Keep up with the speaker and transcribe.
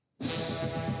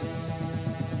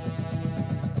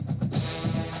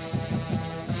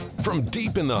From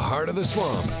deep in the heart of the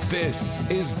swamp, this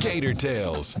is Gator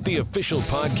Tales, the official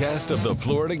podcast of the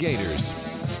Florida Gators.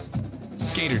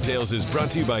 Gator Tales is brought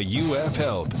to you by UF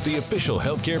Health, the official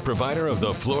healthcare provider of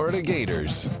the Florida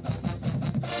Gators.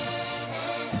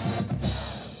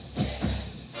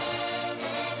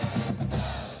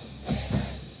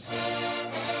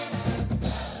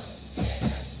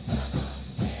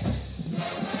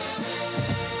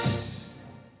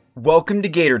 Welcome to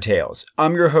Gator Tales.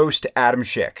 I'm your host, Adam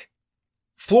Schick.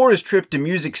 Florida's trip to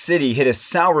Music City hit a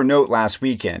sour note last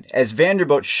weekend as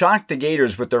Vanderbilt shocked the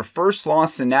Gators with their first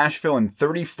loss in Nashville in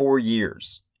 34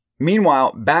 years.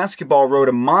 Meanwhile, basketball rode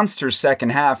a monster second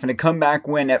half in a comeback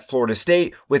win at Florida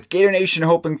State, with Gator Nation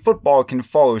hoping football can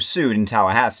follow suit in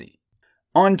Tallahassee.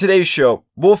 On today's show,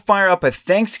 we'll fire up a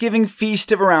Thanksgiving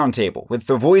feast of a roundtable with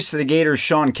the voice of the Gators,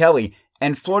 Sean Kelly,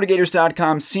 and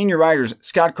FloridaGators.com senior writers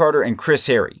Scott Carter and Chris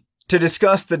Harry to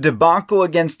discuss the debacle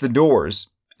against the Doors,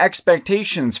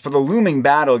 expectations for the looming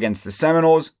battle against the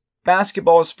Seminoles,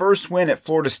 basketball's first win at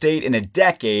Florida State in a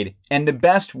decade, and the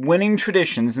best winning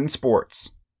traditions in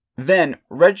sports. Then,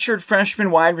 redshirt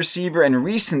freshman wide receiver and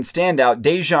recent standout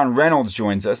Dejon Reynolds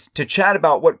joins us to chat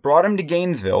about what brought him to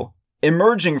Gainesville,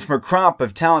 emerging from a crop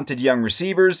of talented young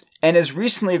receivers, and his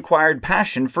recently acquired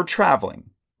passion for traveling.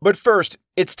 But first,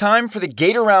 it's time for the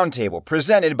Gator Roundtable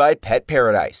presented by Pet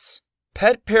Paradise.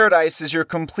 Pet Paradise is your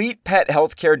complete pet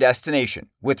healthcare destination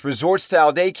with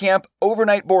resort-style day camp,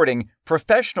 overnight boarding,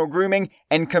 professional grooming,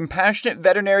 and compassionate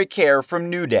veterinary care from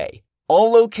New Day,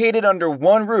 all located under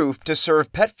one roof to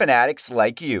serve pet fanatics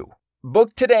like you.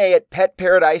 Book today at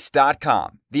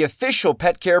PetParadise.com, the official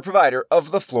pet care provider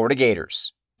of the Florida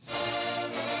Gators.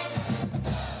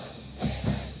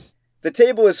 The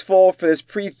table is full for this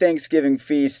pre-Thanksgiving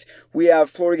feast. We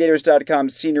have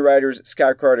FloridaGators.com senior writers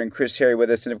Scott Carter and Chris Harry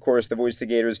with us, and of course the voice of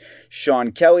the Gators,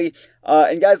 Sean Kelly.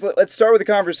 And guys, let's start with a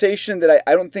conversation that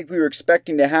I don't think we were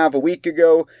expecting to have a week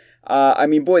ago.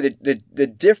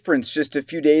 The difference just a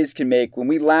few days can make. When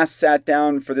we last sat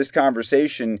down for this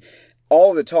conversation,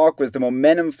 all the talk was the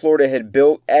momentum Florida had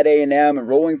built at A&M and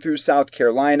rolling through South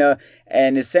Carolina,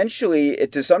 and essentially,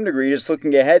 to some degree, just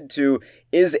looking ahead to,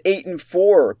 is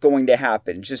 8-4 going to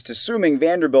happen? Just assuming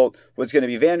Vanderbilt was going to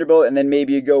be Vanderbilt, and then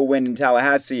maybe a go win in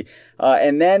Tallahassee.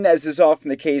 And then, as is often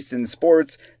the case in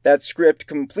sports, that script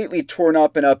completely torn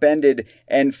up and upended,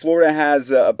 and Florida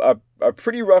has a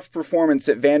pretty rough performance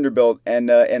at Vanderbilt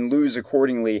and lose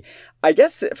accordingly. I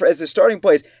guess as a starting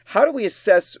place, how do we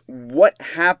assess what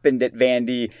happened at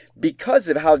Vandy because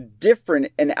of how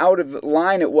different and out of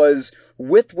line it was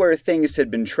with where things had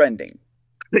been trending?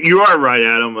 You are right,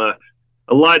 Adam. A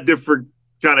lot different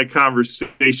kind of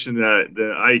conversation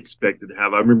that I expected to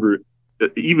have. I remember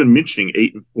even mentioning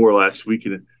 8-4 last week,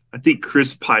 and I think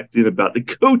Chris piped in about the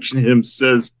coach and him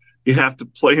says you have to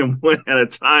play them one at a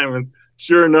time, and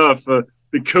sure enough,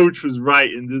 the coach was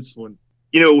right in this one.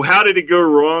 How did it go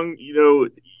wrong?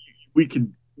 We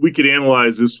could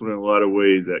analyze this one in a lot of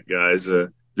ways, guys.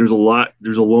 There's a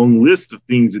long list of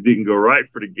things that didn't go right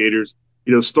for the Gators.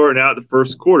 Starting out the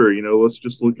first quarter, let's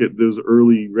just look at those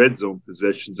early red zone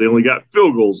possessions. They only got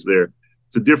field goals there.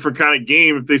 It's a different kind of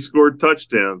game if they scored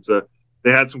touchdowns.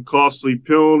 They had some costly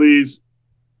penalties.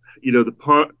 The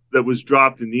punt that was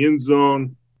dropped in the end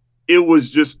zone. It was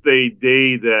just a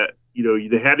day that,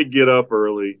 they had to get up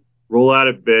early, roll out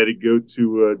of bed, and go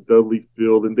to Dudley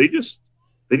Field, and they just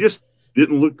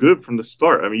didn't look good from the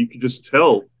start. I mean, you could just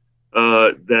tell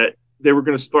that they were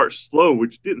going to start slow,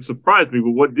 which didn't surprise me.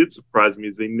 But what did surprise me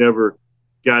is they never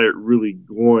got it really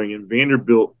going. And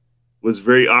Vanderbilt was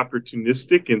very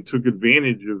opportunistic and took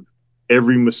advantage of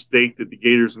every mistake that the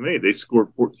Gators made. They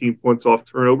scored 14 points off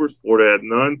turnovers. Florida had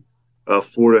none.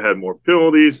 Florida had more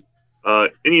penalties.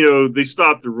 They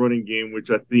stopped the running game, which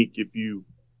I think if you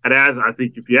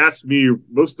asked me or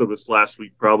most of us last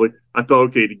week, probably, I thought,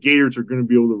 okay, the Gators are going to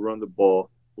be able to run the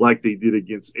ball like they did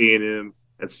against A&M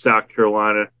and South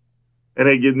Carolina. And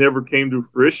it never came to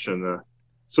fruition.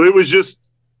 So it was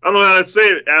just, I don't know how to say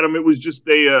it, Adam. It was just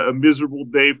a miserable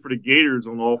day for the Gators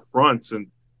on all fronts. And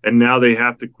now they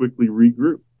have to quickly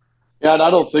regroup. Yeah, and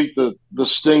I don't think the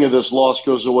sting of this loss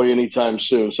goes away anytime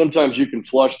soon. Sometimes you can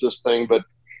flush this thing, but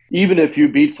even if you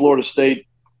beat Florida State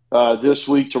this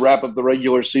week to wrap up the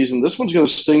regular season, this one's going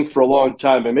to sting for a long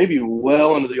time and maybe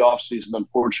well into the offseason,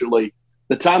 unfortunately.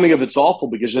 The timing of it's awful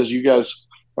because, as you guys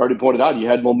already pointed out, you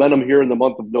had momentum here in the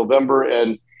month of November,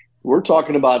 and we're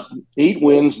talking about 8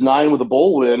 wins, 9 with a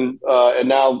bowl win, and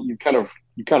now you kind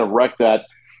of wrecked that.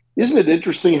 Isn't it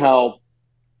interesting how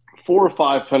 4 or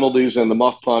 5 penalties and the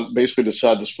muff punt basically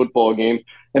decide this football game,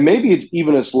 and maybe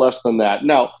it's less than that.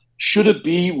 Now, Should it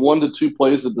be 1 to 2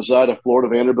 plays that decide a Florida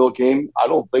Vanderbilt game? I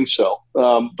don't think so.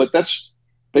 But that's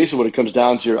basically what it comes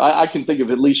down to. I can think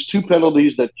of at least 2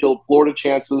 penalties that killed Florida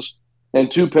chances and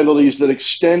 2 penalties that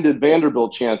extended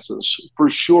Vanderbilt chances for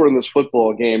sure in this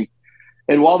football game.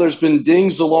 And while there's been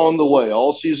dings along the way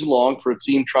all season long for a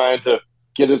team trying to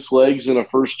get its legs in a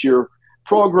first-year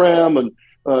program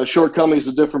and shortcomings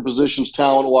at different positions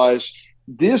talent-wise,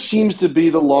 this seems to be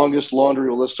the longest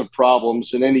laundry list of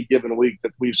problems in any given week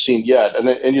that we've seen yet.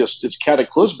 And just it's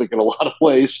cataclysmic in a lot of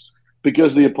ways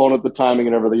because of the opponent, the timing,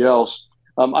 and everything else.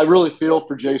 I really feel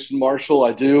for Jason Marshall.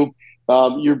 I do.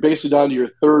 You're basically down to your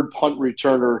 3rd punt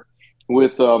returner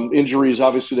with injuries,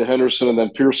 obviously, to Henderson and then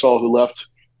Pearsall, who left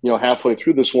halfway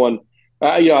through this one.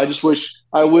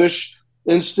 I wish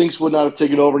instincts would not have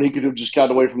taken over and he could have just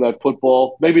gotten away from that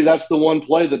football. Maybe that's the one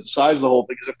play that decides the whole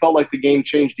thing, because it felt like the game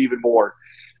changed even more.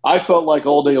 I felt like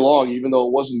all day long, even though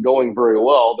it wasn't going very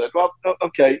well, that, well,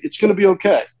 okay, it's going to be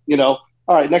okay. All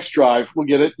right, next drive, we'll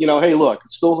get it. Hey, look,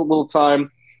 it's still a little time.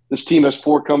 This team has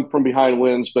 4 come from behind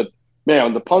wins, but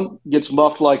man, the punt gets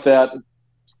muffed like that,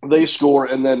 they score,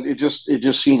 and then it just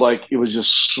seemed like it was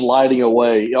just sliding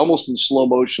away, almost in slow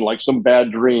motion, like some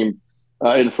bad dream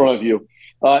in front of you.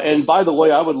 And by the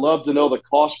way, I would love to know the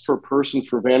cost per person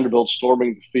for Vanderbilt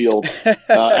storming the field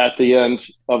at the end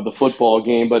of the football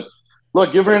game. But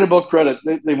look, give Vanderbilt credit;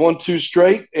 they won 2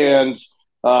 straight, and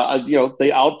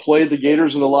they outplayed the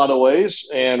Gators in a lot of ways.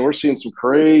 And we're seeing some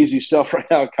crazy stuff right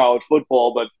now in college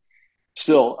football. But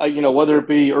still, whether it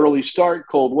be early start,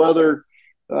 cold weather,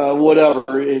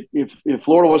 whatever, if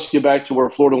Florida wants to get back to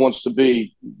where Florida wants to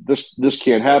be, this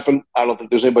can't happen. I don't think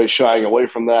there's anybody shying away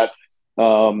from that.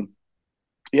 And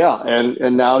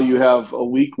now you have a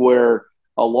week where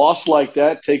a loss like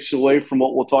that takes away from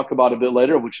what we'll talk about a bit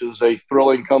later, which is a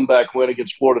thrilling comeback win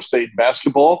against Florida State in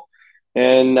basketball.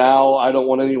 And now I don't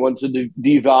want anyone to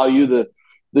devalue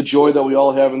the joy that we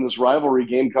all have in this rivalry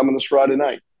game coming this Friday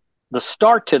night. The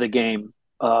start to the game,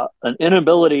 an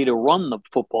inability to run the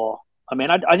football. I mean,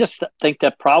 I just think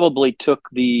that probably took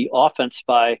the offense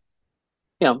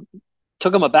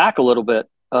took them aback a little bit.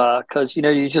 Because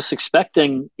you're just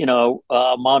expecting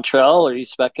Montrell, or you're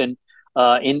expecting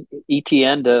in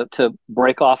ETN to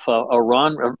break off a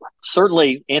run, or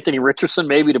certainly Anthony Richardson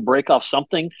maybe to break off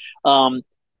something.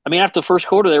 After the first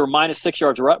quarter they were -6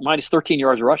 yards, minus 13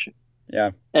 yards rushing.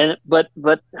 Yeah, and but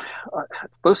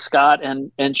both Scott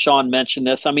and Sean mentioned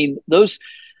this. I mean, the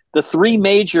 3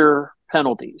 major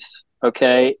penalties.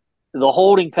 Okay. The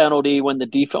holding penalty when the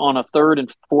defense on a 3rd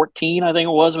and 14, I think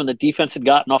it was, when the defense had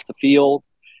gotten off the field.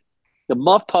 The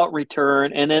muff punt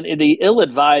return, and then the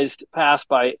ill-advised pass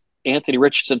by Anthony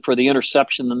Richardson for the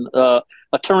interception, a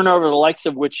turnover the likes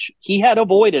of which he had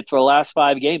avoided for the last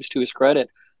 5 games, to his credit.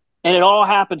 And it all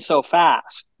happened so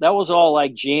fast. That was all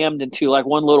like jammed into like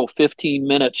one little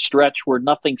 15-minute stretch where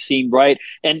nothing seemed right.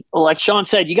 And like Sean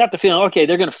said, you got the feeling, okay,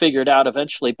 they're going to figure it out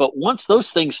eventually. But once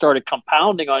those things started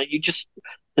compounding on it,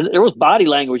 there was body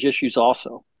language issues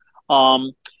also.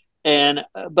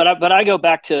 But I go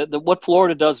back to what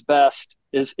Florida does best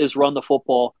is run the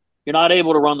football. You're not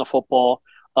able to run the football.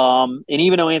 And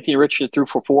even though Anthony Richardson threw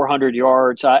for 400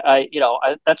 yards,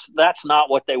 that's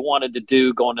not what they wanted to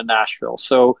do going to Nashville.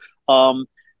 So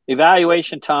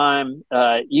evaluation time,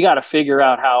 you got to figure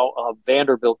out how a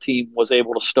Vanderbilt team was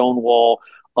able to stonewall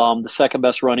the second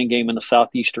best running game in the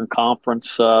Southeastern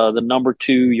Conference, the number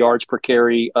 2 yards per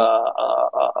carry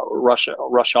rush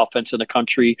offense in the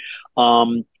country.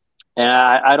 And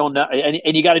I don't know,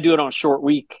 and you got to do it on a short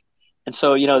week. And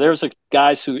so, there's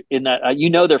guys who in that,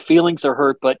 their feelings are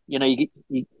hurt, but you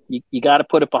got to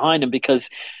put it behind them, because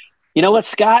you know what,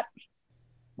 Scott,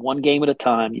 one game at a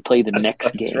time. You play the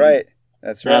next game.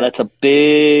 That's right. Now, that's a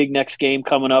big next game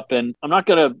coming up, and I'm not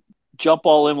going to jump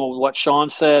all in with what Sean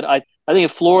said. I think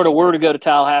if Florida were to go to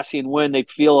Tallahassee and win, they'd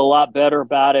feel a lot better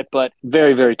about it, but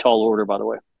very, very tall order, by the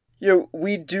way.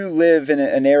 We do live in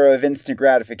an era of instant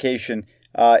gratification.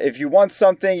 If you want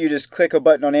something, you just click a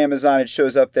button on Amazon, it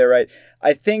shows up there, right?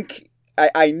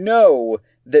 I know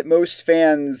that most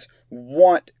fans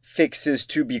want fixes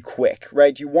to be quick,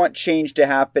 right? You want change to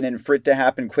happen and for it to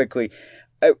happen quickly.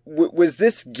 Was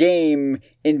this game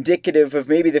indicative of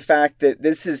maybe the fact that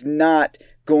this is not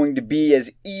going to be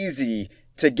as easy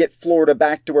to get Florida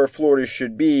back to where Florida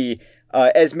should be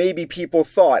as maybe people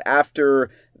thought after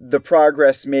the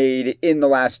progress made in the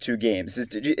last 2 games?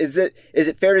 Is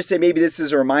it fair to say maybe this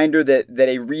is a reminder that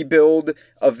a rebuild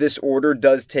of this order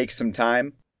does take some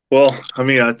time? Well,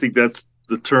 I think that's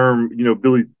the term,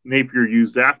 Billy Napier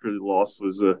used after the loss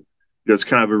was that's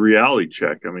kind of a reality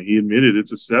check. He admitted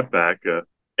it's a setback.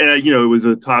 And, it was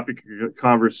a topic of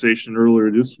conversation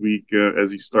earlier this week as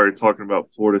we started talking about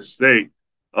Florida State.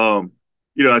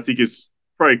 I think it's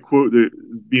probably a quote that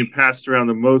is being passed around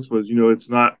the most was, it's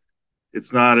not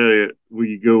a where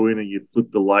you go in and you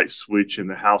flip the light switch and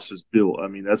the house is built. I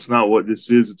mean, that's not what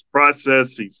this is. It's a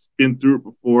process. He's been through it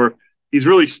before. He's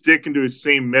really sticking to his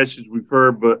same message we've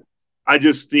heard, but I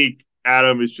just think,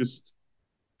 Adam, it's just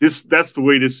that's the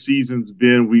way this season's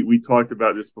been. We talked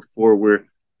about this before where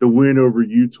the win over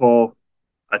Utah,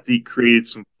 I think, created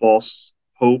some false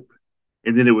hope.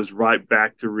 And then it was right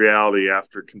back to reality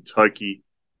after Kentucky,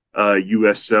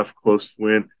 USF close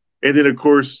win. And then, of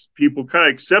course, people kind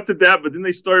of accepted that, but then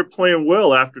they started playing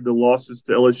well after the losses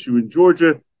to LSU and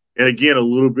Georgia. And again, a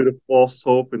little bit of false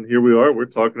hope. And here we are. We're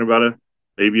talking about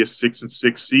maybe a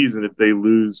 6-6 season if they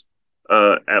lose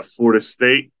at Florida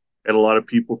State. And a lot of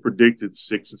people predicted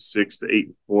 6-6 to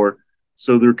 8-4.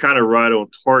 So they're kind of right on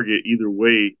target either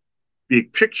way,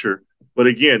 big picture. But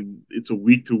again, it's a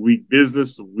week-to-week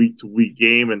business, a week-to-week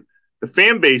game, and the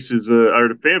fan base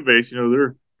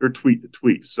they're tweet to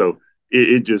tweet. So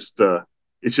it's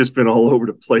just been all over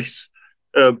the place.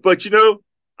 But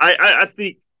I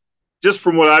think just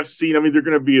from what I've seen, I mean, there's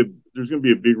going to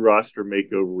be a big roster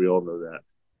makeover. We all know that,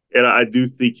 and I do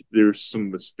think there's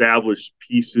some established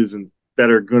pieces and that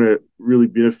are going to really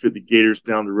benefit the Gators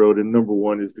down the road. And number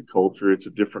one is the culture. It's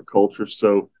a different culture.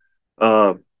 So,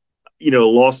 a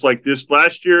loss like this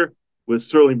last year would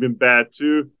certainly been bad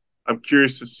too. I'm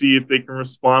curious to see if they can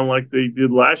respond like they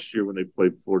did last year when they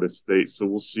played Florida State. So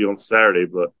we'll see on Saturday,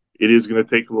 but it is going to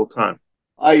take a little time.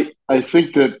 I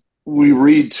think that we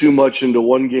read too much into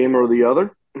one game or the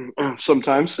other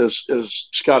sometimes, as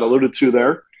Scott alluded to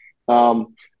there.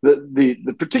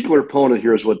 The particular opponent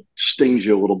here is what stings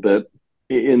you a little bit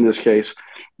in this case.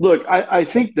 Look, I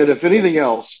think that if anything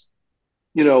else,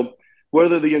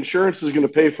 whether the insurance is going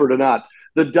to pay for it or not,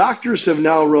 the doctors have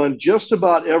now run just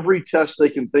about every test they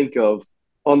can think of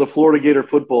on the Florida Gator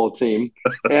football team.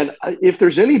 And if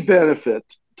there's any benefit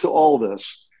to all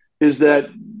this, is that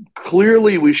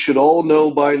clearly we should all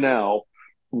know by now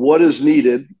what is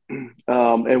needed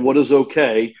and what is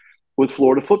okay with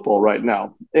Florida football right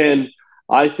now. And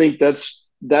I think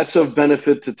that's of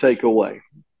benefit to take away,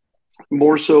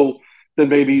 more so than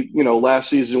maybe, last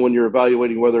season when you're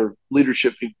evaluating whether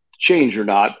leadership could change or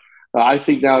not. I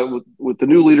think now with the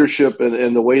new leadership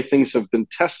and the way things have been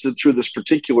tested through this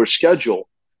particular schedule,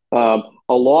 a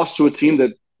loss to a team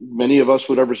that many of us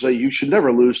would ever say you should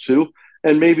never lose to,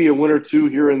 and maybe a win or two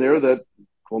here and there that,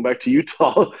 going back to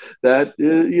Utah, that,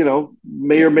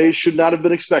 may or may should not have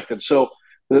been expected. So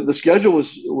the schedule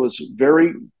was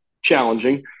very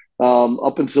challenging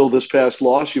up until this past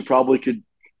loss. You probably could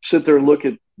sit there and look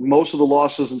at most of the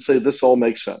losses and say this all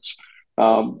makes sense.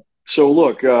 So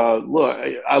look,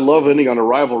 I love ending on a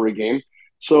rivalry game.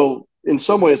 So in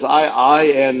some ways, I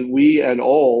and we and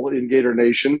all in Gator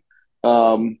Nation,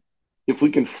 if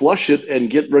we can flush it and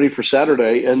get ready for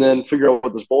Saturday and then figure out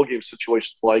what this bowl game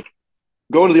situation is like,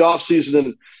 go into the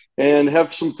offseason and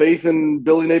have some faith in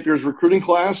Billy Napier's recruiting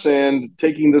class and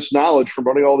taking this knowledge from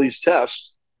running all these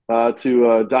tests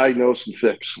to diagnose and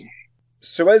fix.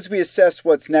 So as we assess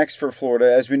what's next for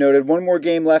Florida, as we noted, one more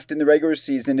game left in the regular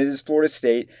season. It is Florida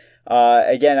State.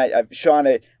 Again, Sean,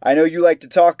 I know you like to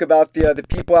talk about the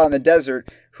people out in the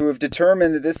desert who have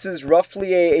determined that this is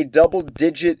roughly a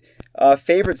double-digit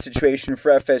favorite situation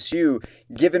for FSU,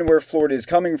 given where Florida is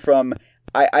coming from.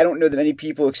 I don't know that many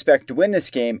people expect to win this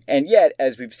game, and yet,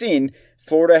 as we've seen,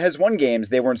 Florida has won games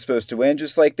they weren't supposed to win,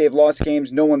 just like they've lost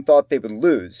games no one thought they would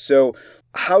lose. So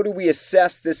how do we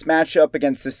assess this matchup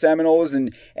against the Seminoles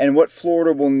and what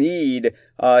Florida will need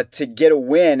to get a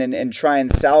win and try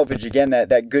and salvage again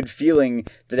that good feeling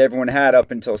that everyone had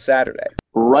up until Saturday?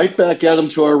 Right back at them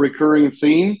to our recurring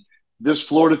theme. This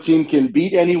Florida team can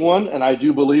beat anyone, and I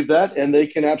do believe that, and they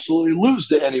can absolutely lose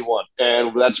to anyone,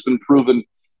 and that's been proven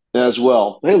as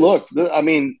well. Hey, look, I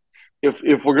mean, if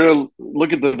we're going to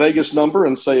look at the Vegas number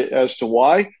and say as to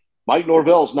why, Mike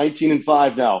Norvell's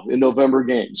 19-5 now in November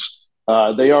games.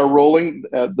 They are rolling.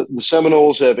 The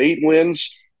Seminoles have 8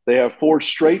 wins. They have 4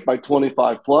 straight by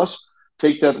 25 plus.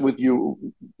 Take that with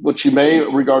you, what you may,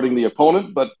 regarding the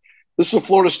opponent. But this is a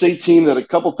Florida State team that a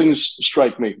couple things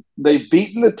strike me. They've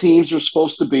beaten the teams they're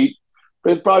supposed to beat.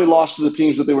 They've probably lost to the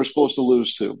teams that they were supposed to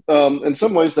lose to. In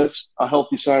some ways, that's a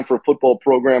healthy sign for a football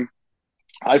program.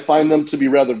 I find them to be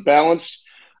rather balanced.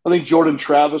 I think Jordan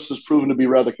Travis has proven to be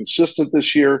rather consistent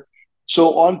this year.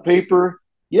 So on paper,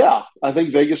 yeah, I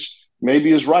think Vegas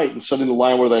maybe is right in setting the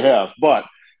line where they have. But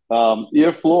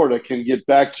if Florida can get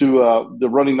back to the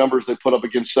running numbers they put up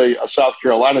against, say, a South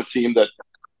Carolina team that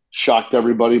shocked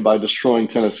everybody by destroying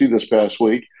Tennessee this past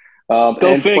week,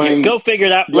 Go figure. Go figure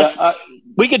that.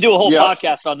 We could do a whole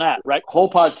podcast on that, right?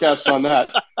 Whole podcast on that,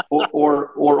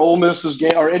 or Ole Miss's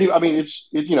game, or any. I mean, it's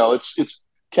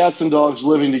cats and dogs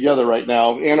living together right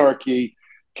now. Anarchy,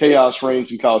 chaos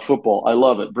reigns in college football. I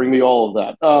love it. Bring me all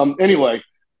of that. Anyway,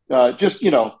 just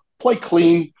play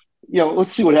clean.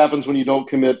 Let's see what happens when you don't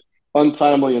commit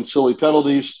untimely and silly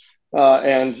penalties,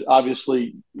 and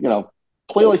obviously,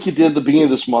 play like you did the beginning of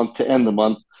this month to end the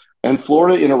month. And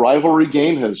Florida in a rivalry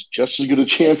game has just as good a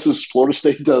chance as Florida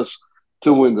State does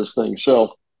to win this thing.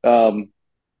 So, other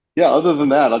than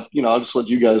that, I'll just let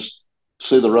you guys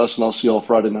say the rest, and I'll see you all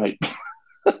Friday night.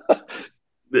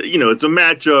 It's a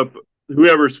matchup.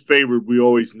 Whoever's favored, we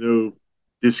always know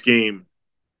this game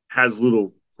has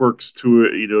little quirks to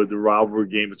it. The rivalry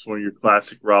game, it's one of your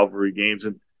classic rivalry games.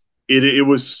 And it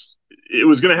was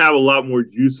going to have a lot more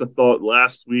juice, I thought,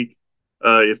 last week.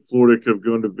 If Florida could have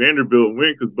gone to Vanderbilt and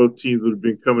win, because both teams would have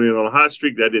been coming in on a hot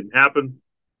streak. That didn't happen.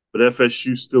 But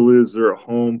FSU still is. They're at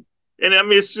home. And, I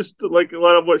mean, it's just like a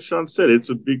lot of what Sean said. It's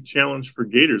a big challenge for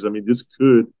Gators. I mean, this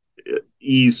could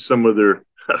ease some of their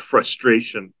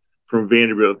frustration from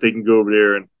Vanderbilt. If they can go over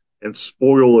there and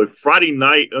spoil a Friday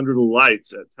night under the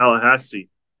lights at Tallahassee.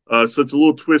 So it's a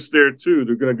little twist there, too.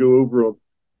 They're going to go over on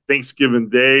Thanksgiving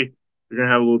Day. They're going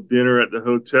to have a little dinner at the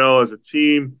hotel as a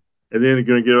team. And then they're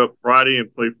going to get up Friday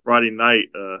and play Friday night.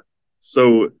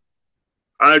 So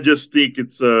I just think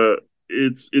it's an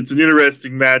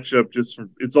interesting matchup.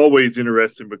 It's always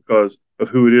interesting because of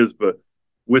who it is, but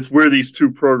with where these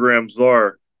two programs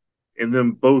are, and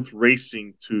them both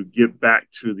racing to get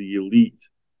back to the elite,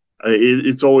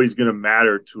 it's always going to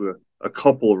matter to a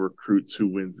couple of recruits who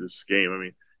wins this game. I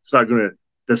mean, it's not going to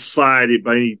decide it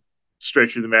by any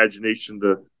stretch of the imagination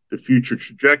the future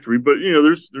trajectory, but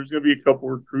there's going to be a couple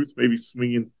recruits maybe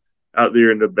swinging out there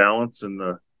in the balance, and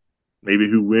maybe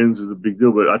who wins is a big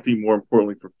deal. But I think more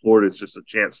importantly for Florida, it's just a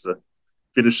chance to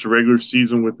finish the regular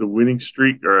season with a winning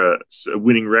streak or a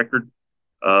winning record,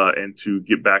 and to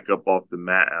get back up off the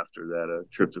mat after that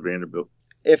trip to Vanderbilt.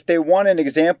 If they want an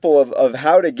example of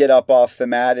how to get up off the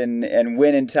mat and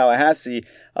win in Tallahassee,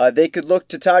 they could look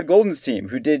to Todd Golden's team,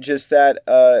 who did just that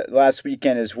last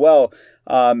weekend as well.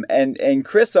 And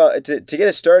Chris, to get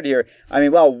us started here, I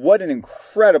mean, wow, what an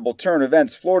incredible turn of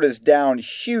events. Florida's down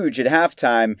huge at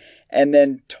halftime and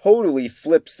then totally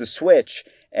flips the switch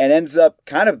and ends up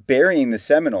kind of burying the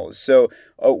Seminoles. So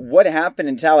what happened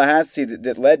in Tallahassee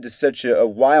that led to such a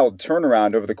wild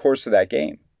turnaround over the course of that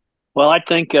game? Well, I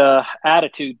think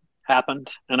attitude happened,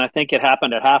 and I think it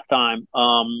happened at halftime.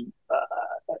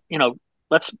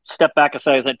 Let's step back and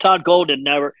say that Todd Golden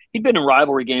he'd been in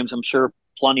rivalry games, I'm sure,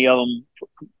 plenty of them,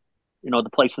 the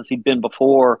places he'd been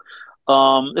before.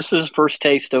 This is his first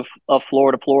taste of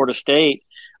Florida State.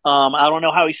 I don't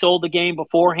know how he sold the game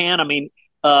beforehand. I mean,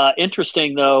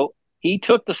 interesting, though, he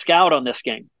took the scout on this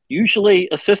game. Usually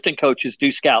assistant coaches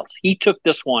do scouts. He took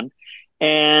this one,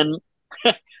 and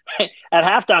at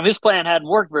halftime, his plan hadn't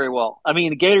worked very well. I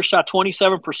mean, the Gators shot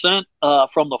 27%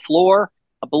 from the floor.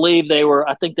 I believe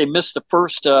I think they missed the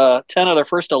first 10 of their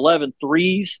first 11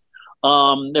 threes. They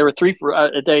were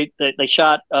they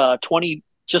shot 20,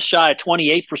 just shy of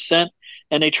 28%,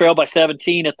 and they trailed by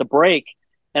 17 at the break.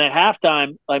 And at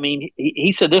halftime, I mean,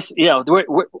 he said this,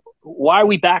 why are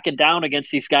we backing down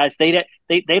against these guys? They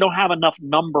don't have enough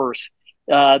numbers.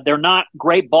 They're not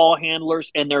great ball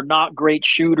handlers, and they're not great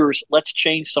shooters. Let's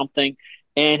change something.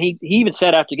 And he even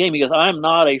said after the game, he goes, I'm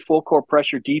not a full court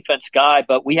pressure defense guy,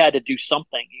 but we had to do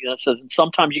something. So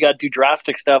sometimes you got to do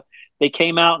drastic stuff. They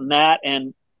came out in that,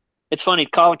 and it's funny.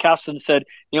 Colin Castleton said,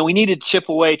 we needed to chip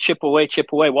away.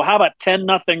 Well, how about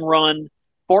 10-0 run,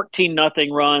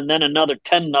 14-0 run, then another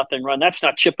 10-0 run? That's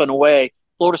not chipping away.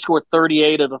 Florida scored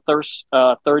 33 of the first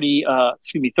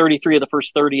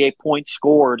 38 points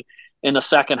scored in the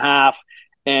second half,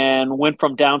 and went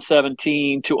from down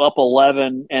 17 to up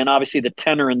 11. And obviously the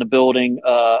tenor in the building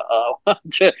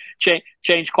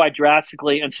changed quite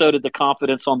drastically, and so did the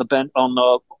confidence on the bench, on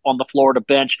the Florida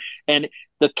bench. And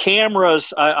the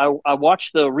cameras, I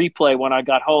watched the replay when I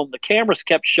got home. The cameras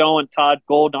kept showing Todd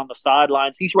Golden on the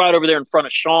sidelines. He's right over there in front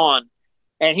of Sean,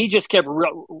 and he just kept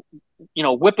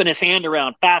whipping his hand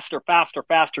around, faster,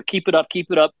 keep it up,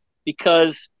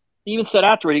 because he even said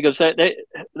afterward, he goes, they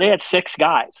had 6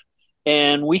 guys,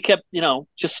 and we kept,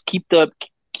 just keep the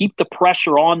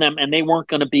pressure on them, and they weren't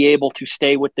going to be able to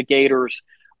stay with the Gators.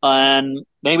 And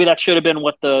maybe that should have been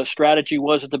what the strategy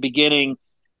was at the beginning.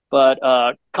 But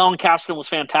Colin Castleton was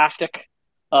fantastic.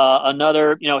 FSU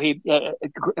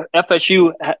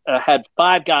had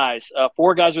 5 guys,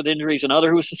 4 guys with injuries, another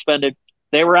who was suspended.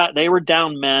 They were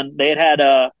down men. They had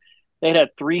They'd had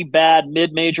 3 bad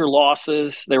mid-major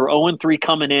losses. They were 0-3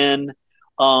 coming in.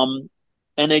 And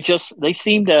they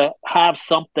seem to have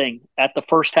something at the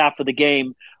first half of the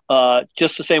game.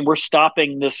 Just to say, we're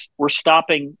stopping,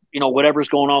 whatever's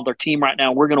going on with their team right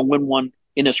now. We're going to win one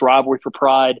in this rivalry for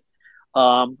pride.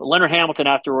 Leonard Hamilton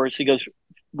afterwards, he goes,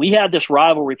 we had this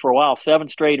rivalry for a while, 7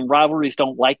 straight, and rivalries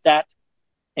don't like that.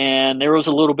 And there was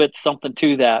a little bit something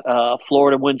to that.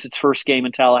 Florida wins its first game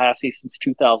in Tallahassee since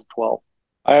 2012.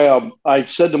 I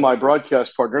said to my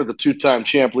broadcast partner, the 2-time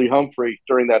champ Lee Humphrey,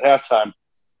 during that halftime,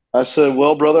 I said,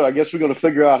 well, brother, I guess we're going to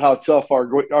figure out how tough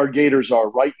our Gators are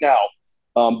right now,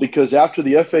 because after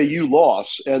the FAU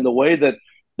loss and the way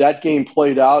that game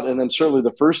played out, and then certainly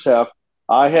the first half,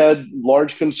 I had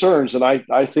large concerns, and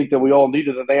I think that we all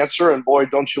needed an answer, and boy,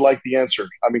 don't you like the answer.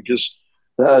 I mean, because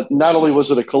not only was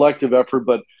it a collective effort,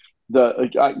 but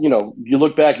you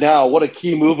look back now, what a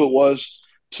key move it was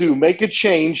to make a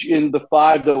change in the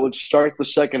 5 that would start the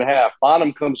second half.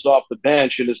 Bonham comes off the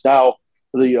bench and is now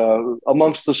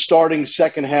amongst the starting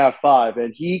second half 5,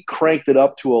 and he cranked it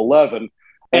up to 11.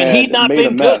 And he'd not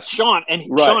been good, Sean. And he'd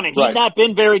not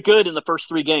been very good in the first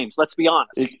 3 games. Let's be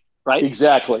honest, right?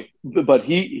 Exactly. But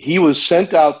he was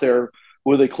sent out there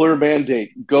with a clear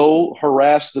mandate: go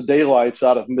harass the daylights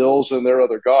out of Mills and their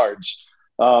other guards.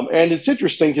 And it's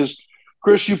interesting because,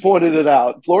 Chris, you pointed it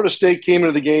out. Florida State came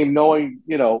into the game knowing,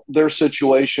 their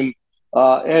situation.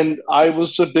 And I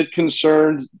was a bit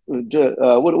concerned. What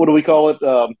do we call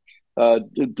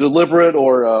it? Deliberate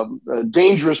or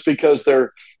dangerous, because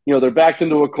they're backed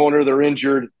into a corner. They're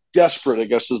injured. Desperate, I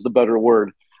guess, is the better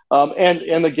word.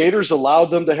 And the Gators allowed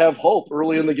them to have hope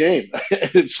early in the game.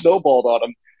 It snowballed on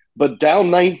them. But down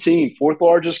 19, 4th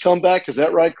largest comeback. Is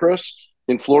that right, Chris?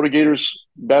 In Florida Gators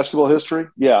basketball history?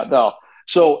 Yeah, no.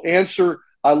 So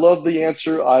I love the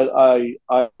answer. I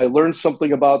learned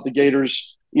something about the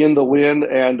Gators in the win,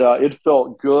 and it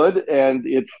felt good. And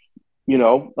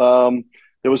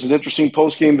there was an interesting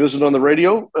post-game visit on the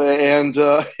radio, and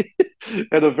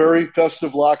and a very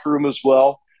festive locker room as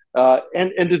well.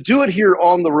 And to do it here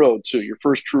on the road too, your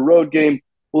first true road game.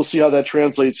 We'll see how that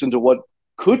translates into what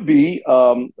could be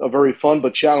a very fun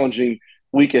but challenging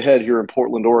week ahead here in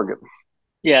Portland, Oregon.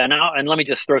 Yeah, and let me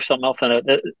just throw something else in it.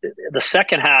 The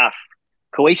second half,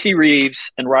 Kowacie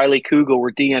Reeves and Riley Kugel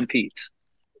were DMPs.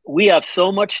 We have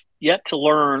so much yet to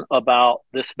learn about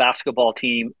this basketball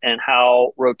team and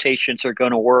how rotations are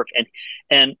going to work.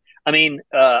 And I mean,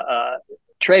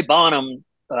 Trey Bonham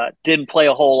didn't play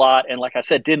a whole lot, and like I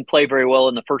said, didn't play very well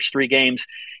in the first 3 games,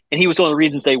 and he was one of the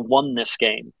reasons they won this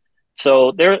game.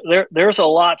 So there's a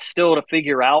lot still to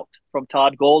figure out from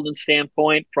Todd Golden's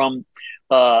standpoint from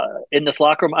in this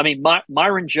locker room. I mean,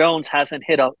 Myron Jones hasn't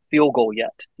hit a field goal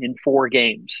yet in 4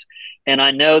 games. And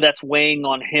I know that's weighing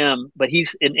on him, but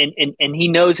he's and he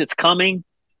knows it's coming,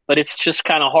 but it's just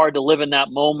kind of hard to live in that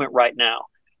moment right now.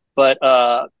 But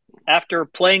after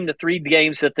playing the 3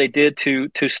 games that they did to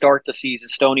start the season,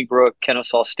 Stony Brook,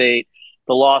 Kennesaw State,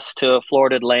 the loss to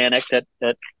Florida Atlantic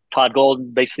that Todd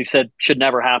Golden basically said should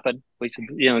never happen. We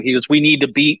need to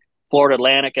beat Florida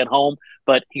Atlantic at home,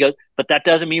 but he goes, but that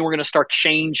doesn't mean we're going to start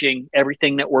changing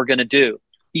everything that we're going to do.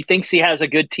 He thinks he has a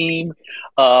good team.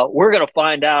 We're going to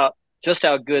find out just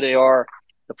how good they are.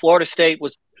 The Florida State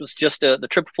was just the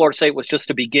trip to Florida State was just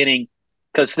a beginning,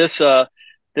 because this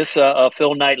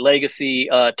Phil Knight Legacy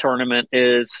tournament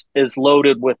is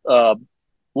loaded with how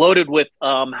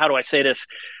do I say this,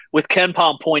 with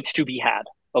KenPom points to be had.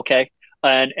 Okay.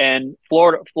 And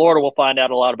Florida will find out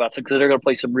a lot about it, because they're going to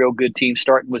play some real good teams,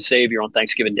 starting with Xavier on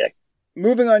Thanksgiving Day.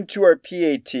 Moving on to our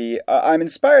PAT, I'm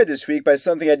inspired this week by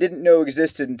something I didn't know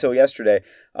existed until yesterday,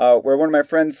 where one of my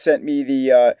friends sent me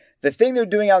the thing they're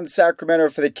doing out in Sacramento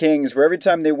for the Kings, where every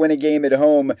time they win a game at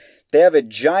home, they have a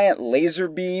giant laser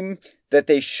beam that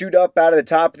they shoot up out of the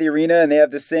top of the arena, and they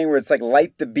have this thing where it's like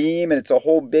light the beam, and it's a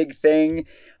whole big thing,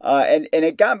 and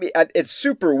it got me, it's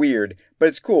super weird, but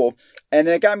it's cool. And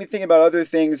then it got me thinking about other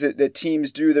things that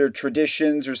teams do that are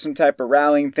traditions or some type of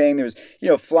rallying thing. There's,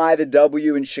 Fly the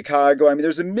W in Chicago. I mean,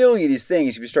 there's a million of these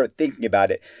things if you start thinking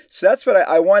about it. So that's what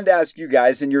I wanted to ask you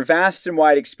guys, in your vast and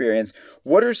wide experience,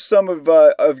 what are some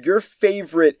of your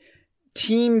favorite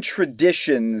team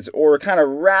traditions or kind of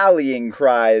rallying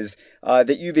cries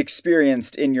that you've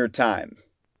experienced in your time?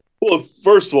 Well,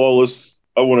 first of all,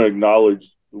 I want to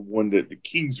acknowledge the one that the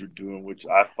Kings are doing, which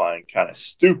I find kind of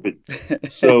stupid.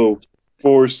 So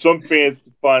for some fans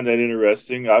to find that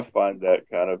interesting, I find that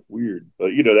kind of weird. But,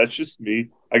 that's just me.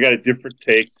 I got a different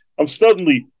take. I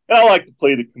like to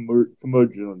play the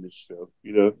curmudgeon on this show,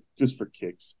 just for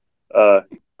kicks.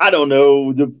 I don't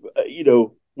know.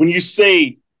 When you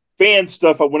say fan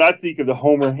stuff, when I think of the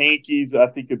Homer Hankies, I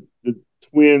think of the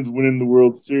Twins winning the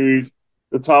World Series,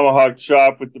 the Tomahawk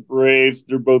Chop with the Braves.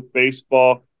 They're both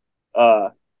baseball.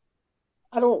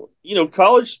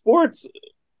 College sports,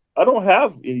 I don't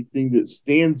have anything that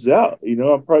stands out.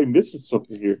 I'm probably missing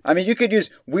something here. I mean, you could use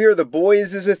We Are the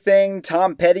Boys as a thing,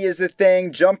 Tom Petty as a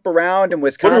thing, Jump Around in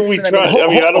Wisconsin. What are we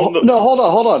trying? I don't know. No, hold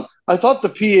on. I thought the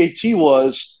PAT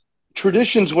was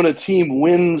traditions when a team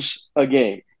wins a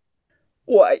game.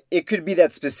 Well, it could be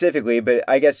that specifically, but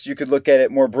I guess you could look at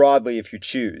it more broadly if you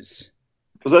choose.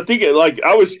 Because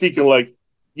I was thinking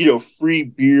free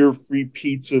beer, free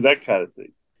pizza, that kind of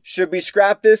thing. Should we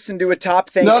scrap this and do a top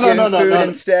Thanksgiving food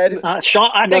instead? Sean,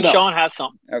 I think Sean has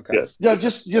something. Okay. Yes. Yeah,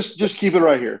 just keep it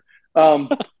right here.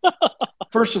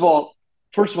 First of all,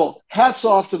 hats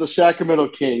off to the Sacramento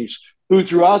Kings, who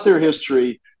throughout their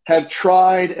history have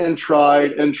tried and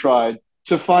tried and tried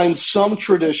to find some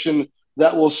tradition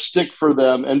that will stick for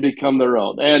them and become their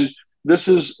own. And this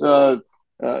is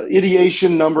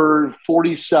ideation number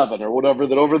 47 or whatever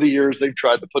that over the years they've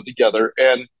tried to put together.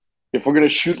 And if we're going to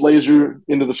shoot laser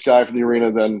into the sky from the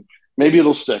arena, then maybe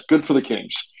it'll stick. Good for the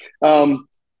Kings.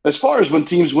 As far as when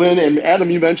teams win, and Adam,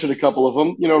 you mentioned a couple of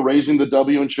them, raising the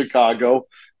W in Chicago.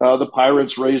 The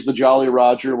Pirates raise the Jolly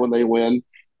Roger when they win.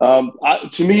 To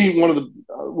me, one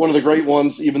of the great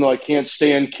ones, even though I can't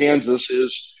stand Kansas,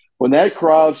 is when that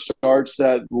crowd starts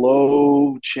that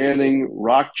low chanting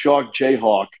Rock Chalk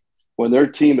Jayhawk when their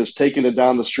team is taking it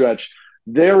down the stretch.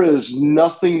 There is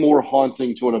nothing more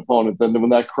haunting to an opponent than when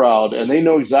that crowd, and they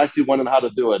know exactly when and how to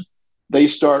do it, they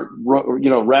start,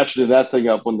 ratcheting that thing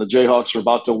up when the Jayhawks are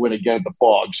about to win again at the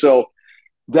Fog. So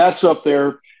that's up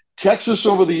there. Texas,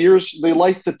 over the years, they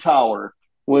light the tower.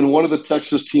 When one of the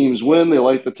Texas teams win, they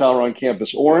light the tower on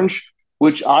campus orange,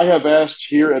 which I have asked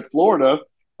here at Florida.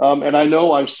 And I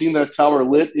know I've seen that tower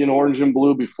lit in orange and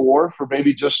blue before for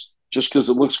maybe just because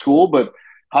it looks cool. But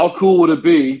how cool would it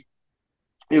be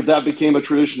if that became a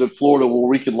tradition in Florida where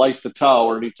we could light the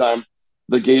tower anytime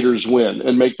the Gators win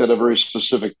and make that a very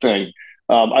specific thing?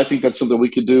 I think that's something we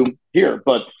could do here.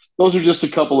 But those are just a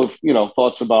couple of,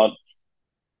 thoughts about,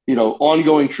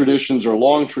 ongoing traditions or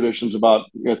long traditions about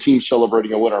a team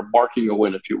celebrating a win or marking a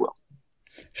win, if you will.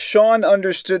 Sean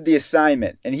understood the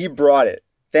assignment and he brought it.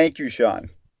 Thank you, Sean.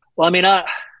 Well, I mean, I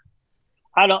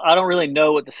don't really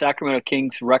know what the Sacramento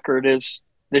Kings record is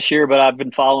this year, but I've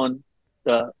been following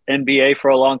the NBA for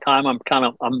a long time. I'm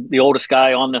the oldest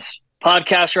guy on this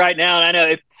podcast right now, and I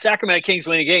know if Sacramento Kings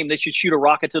win a game, they should shoot a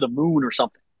rocket to the moon or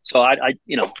something. So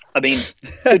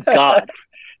good God.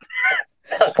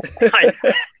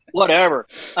 Whatever.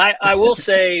 I will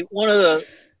say one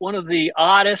of the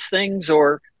oddest things,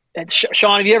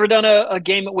 Sean, have you ever done a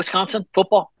game at Wisconsin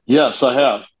football? Yes, I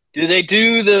have. Do they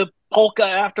do the polka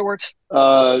afterwards?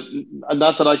 Not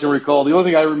that I can recall. The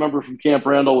only thing I remember from Camp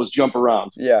Randall was jump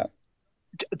around. Yeah.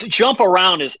 Jump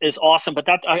around is awesome, but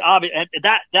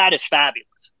that is fabulous.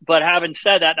 But having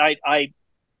said that,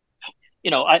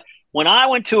 when I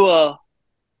went to a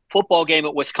football game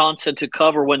at Wisconsin to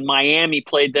cover when Miami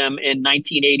played them in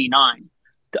 1989,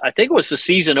 I think it was the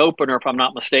season opener, if I'm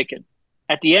not mistaken.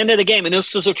 At the end of the game, and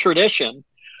this was a tradition,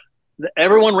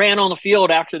 everyone ran on the field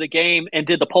after the game and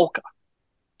did the polka,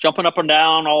 jumping up and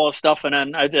down, all this stuff. And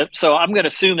then so I'm going to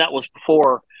assume that was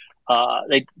before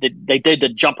they did the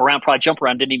jump around. Probably jump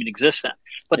around didn't even exist then.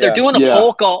 But they're doing the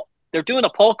polka. They're doing the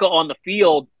polka on the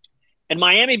field, and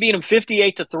Miami beat them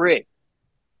 58-3.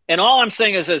 And all I'm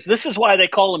saying is this is why they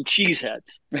call them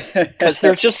cheeseheads, because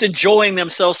they're just enjoying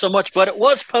themselves so much. But it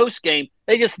was post game;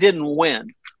 they just didn't win.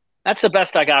 That's the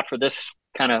best I got for this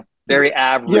kind of very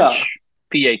average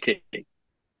PAT. Yeah.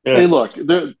 Hey, look,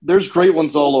 there's great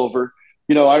ones all over.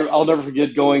 I'll never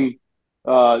forget going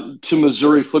to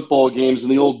Missouri football games in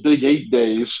the old Big 8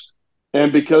 days.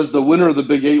 And because the winner of the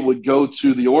Big 8 would go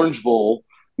to the Orange Bowl,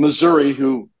 Missouri,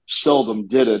 who seldom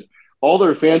did it, all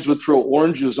their fans would throw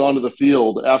oranges onto the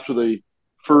field after the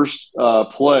first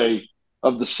play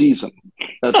of the season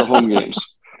at the home games.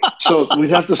 So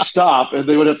we'd have to stop, and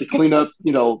they would have to clean up,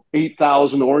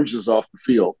 8,000 oranges off the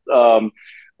field.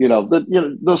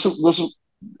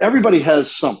 Everybody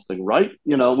has something, right?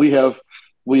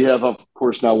 We have, of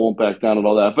course, now won't back down and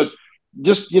all that. But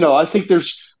just, I think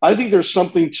there's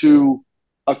something to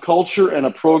a culture and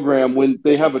a program when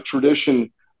they have a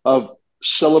tradition of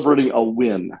celebrating a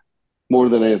win more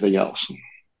than anything else.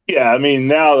 Yeah, I mean,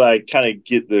 now that I kind of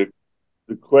get the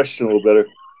question a little better,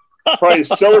 probably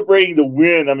celebrating the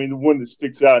win. I mean, the one that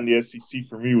sticks out in the SEC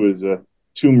for me was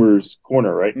Toomer's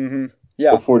corner, right? Mm-hmm.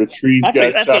 Yeah, before the trees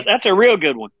got chopped. That's a real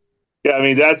good one. Yeah, I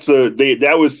mean,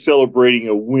 that was celebrating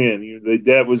a win.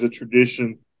 That was a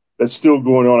tradition that's still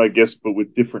going on, I guess, but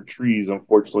with different trees,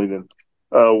 unfortunately, than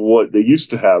what they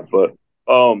used to have. But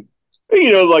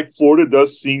Like Florida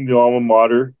does sing the alma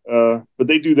mater, but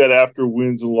they do that after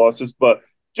wins and losses. But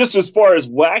just as far as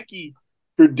wacky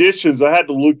traditions, I had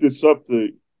to look this up to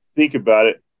think about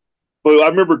it. But I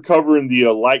remember covering the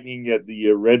Lightning at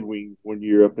the Red Wings one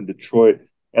year up in Detroit,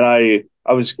 and I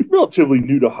was relatively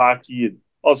new to hockey, and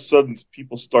all of a sudden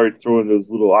people started throwing those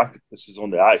little octopuses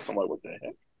on the ice. I'm like, what the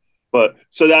heck? But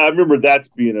so that I remember that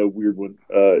being a weird one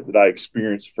that I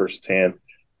experienced firsthand.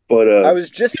 But I was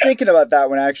just thinking about that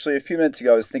one actually a few minutes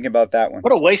ago. I was thinking about that one.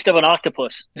 What a waste of an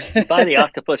octopus! You buy the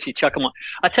octopus, you chuck them on.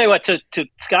 I tell you what, to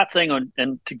Scott's thing on,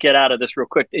 and to get out of this real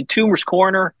quick, in Toomer's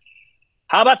Corner,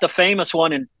 how about the famous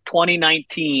one in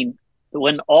 2019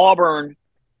 when Auburn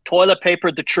toilet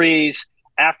papered the trees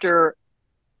after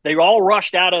they all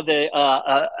rushed out of the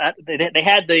they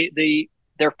had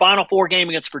their Final Four game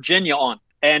against Virginia on.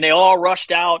 And they all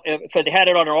rushed out. If they had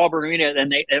it on an Auburn Arena,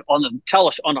 and they on the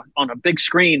on a big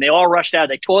screen, they all rushed out.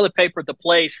 They toilet papered the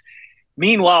place.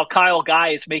 Meanwhile, Kyle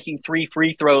Guy is making 3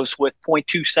 free throws with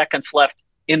 0.2 seconds left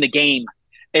in the game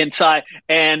inside.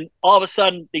 And all of a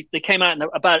sudden, they came out, and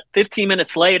about 15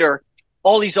 minutes later,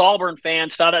 all these Auburn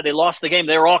fans found out they lost the game.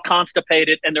 They were all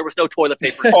constipated, and there was no toilet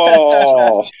paper.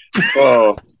 oh.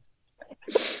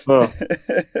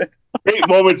 Great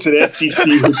moments in SEC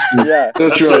history. Yeah,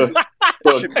 that's right.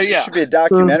 Should be a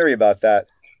documentary about that.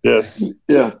 Yes.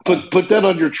 Yeah. Put that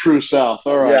on your True South.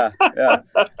 All right. Yeah.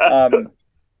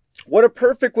 What a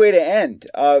perfect way to end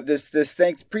this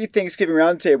pre-Thanksgiving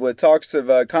roundtable. It talks of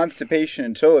constipation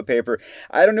and toilet paper.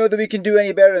 I don't know that we can do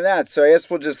any better than that, so I guess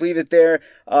we'll just leave it there.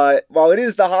 While it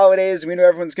is the holidays, we know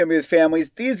everyone's going to be with families.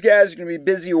 These guys are going to be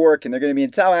busy working. They're going to be in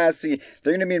Tallahassee.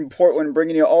 They're going to be in Portland,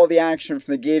 bringing you all the action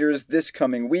from the Gators this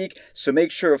coming week. So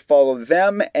make sure to follow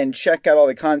them and check out all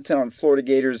the content on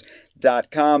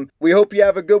FloridaGators.com. We hope you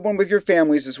have a good one with your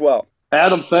families as well.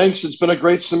 Adam, thanks. It's been a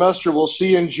great semester. We'll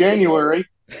see you in January.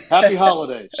 Happy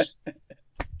holidays.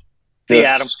 See you,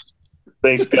 Adam.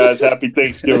 Thanks, guys. Happy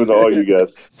Thanksgiving to all you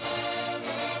guys.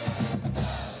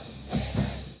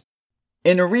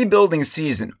 In a rebuilding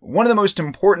season, one of the most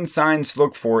important signs to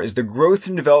look for is the growth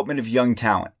and development of young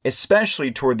talent,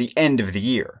 especially toward the end of the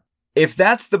year. If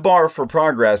that's the bar for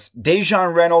progress,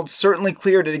 Dejon Reynolds certainly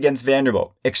cleared it against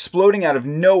Vanderbilt, exploding out of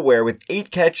nowhere with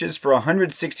 8 catches for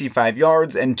 165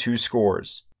 yards and 2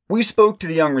 scores. We spoke to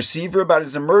the young receiver about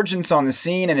his emergence on the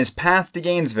scene and his path to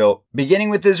Gainesville, beginning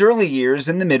with his early years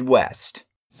in the Midwest.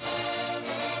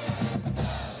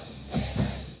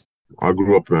 I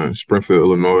grew up in Springfield,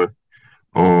 Illinois.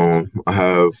 I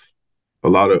have a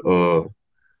lot of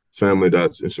family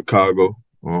that's in Chicago.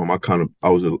 I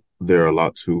was there a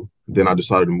lot too. Then I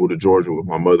decided to move to Georgia with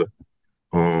my mother.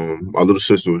 My little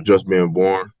sister was just being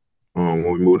born when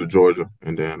we moved to Georgia,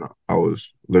 and then I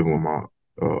was living with my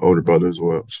older brother as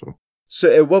well.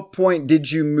 So at what point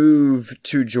did you move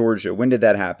to Georgia? When did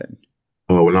that happen?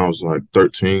 When I was like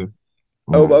 13.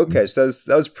 Okay. So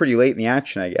that was pretty late in the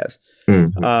action, I guess.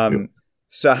 Mm-hmm. Yeah.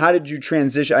 So how did you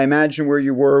transition? I imagine where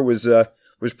you were was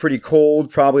pretty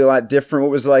cold, probably a lot different.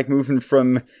 What was it like moving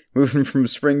from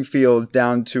Springfield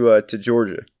down to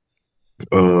Georgia?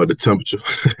 The temperature.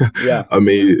 Yeah. I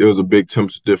mean, it was a big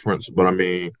temperature difference, but I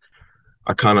mean,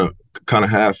 I kind of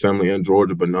had family in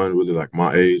Georgia, but none really like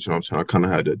my age. You know what I'm saying? I kind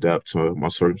of had to adapt to my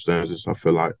circumstances, I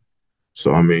feel like.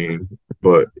 So, I mean,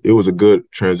 but it was a good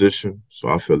transition. So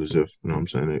I feel as if, you know what I'm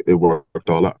saying, it worked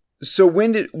all out. So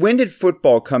when did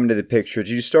football come into the picture?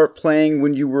 Did you start playing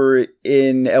when you were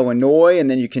in Illinois and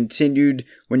then you continued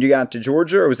when you got to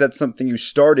Georgia, or was that something you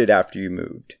started after you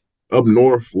moved? Up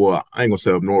north, well, I ain't gonna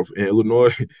say up north. In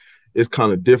Illinois, it's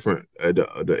kind of different at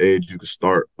the age you can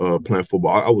start playing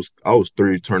football. I was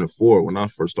 3 turning 4 when I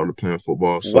first started playing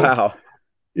football. So, wow.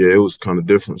 Yeah, it was kind of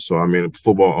different. So, I mean,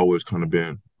 football always kind of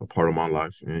been a part of my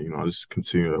life. And, I just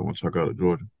continued that once I got to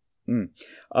Georgia.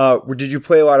 Did you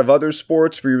play a lot of other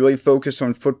sports? Were you really focused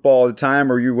on football all the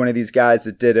time, or were you one of these guys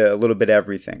that did a little bit of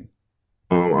everything?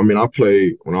 I mean,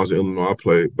 when I was in Illinois, I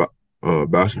played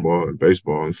basketball and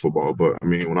baseball and football. But, I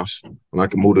mean, when I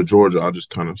could move to Georgia, I just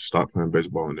kind of stopped playing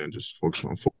baseball and then just focused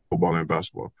on football and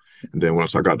basketball. And then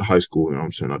once I got to high school, you know what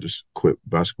I'm saying, I just quit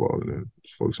basketball and then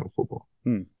just focused on football.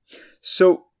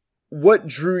 So what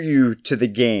drew you to the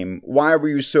game? Why were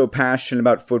you so passionate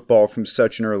about football from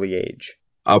such an early age?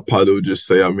 I probably would just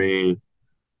say, I mean,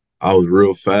 I was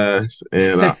real fast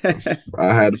and I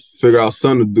had to figure out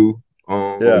something to do.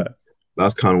 Yeah.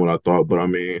 That's kind of what I thought. But I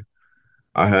mean,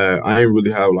 I didn't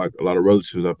really have like a lot of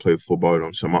relatives that played football. You know what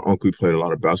I'm saying? My uncle played a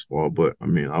lot of basketball, but I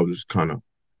mean, I was just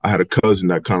I had a cousin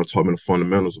that kind of taught me the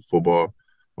fundamentals of football.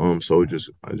 So I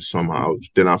just somehow,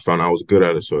 then I found I was good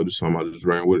at it. So it just somehow I just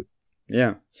ran with it.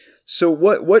 Yeah. So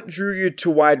what drew you to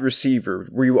wide receiver?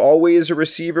 Were you always a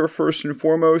receiver first and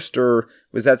foremost, or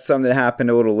was that something that happened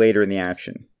a little later in the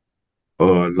action?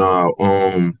 Nah.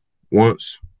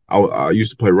 Once I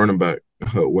used to play running back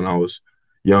when I was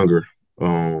younger.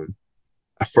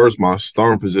 At first, my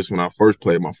starting position when I first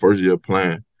played, my first year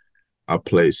playing, I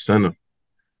played center,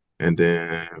 and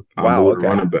then I Wow. moved to Okay.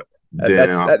 running back.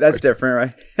 Then That's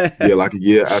different, right? yeah, like a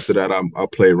year after that, I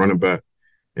played running back,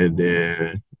 and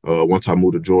then once I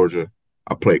moved to Georgia,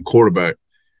 I played quarterback,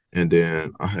 and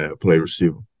then I had played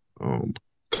receiver.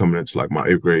 Coming into like my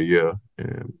 8th grade year,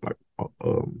 and like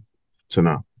to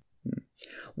now.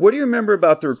 What do you remember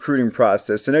about the recruiting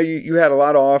process? I know you had a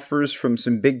lot of offers from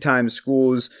some big time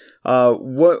schools.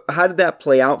 How did that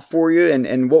play out for you,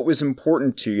 and what was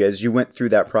important to you as you went through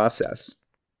that process?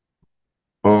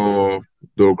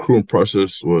 The recruiting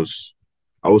process was,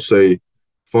 I would say,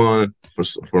 fun for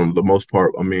the most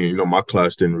part. I mean, my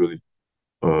class didn't really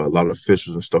a lot of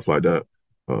officials and stuff like that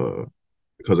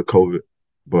because of COVID,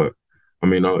 but I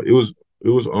mean, it was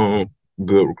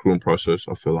good recruiting process.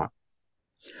 I feel like.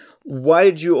 Why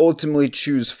did you ultimately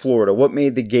choose Florida? What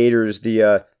made the Gators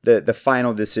the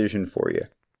final decision for you?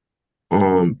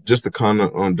 Just the kind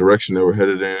of direction they were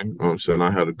headed in. So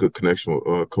I had a good connection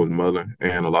with Coach Mullen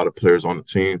and a lot of players on the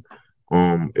team.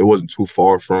 It wasn't too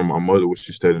far from my mother, which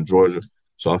she stayed in Georgia.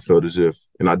 So I felt as if,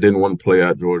 and I didn't want to play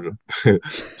at Georgia.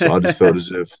 So I just felt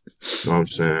as if, you know what I'm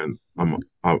saying,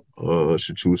 I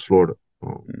should choose Florida.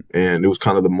 And it was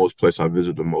kind of the most place I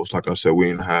visited the most. Like I said, we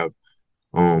didn't have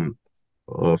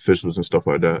officials and stuff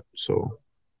like that. So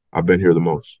I've been here the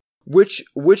most. Which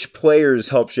players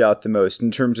helped you out the most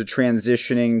in terms of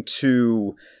transitioning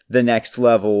to the next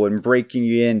level and breaking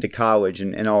you into college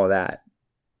and all of that?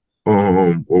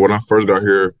 Well, when I first got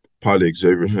here, probably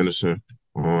Xavier Henderson.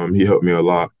 He helped me a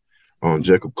lot.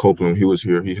 Jacob Copeland, he was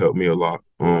here. He helped me a lot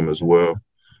as well.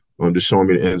 Just showing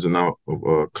me the ins and outs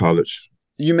of college.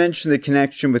 You mentioned the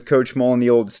connection with Coach Mullen and the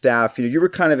old staff. You were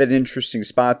kind of at an interesting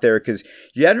spot there because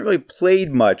you hadn't really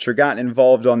played much or gotten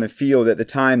involved on the field at the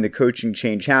time the coaching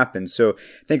change happened. So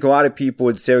I think a lot of people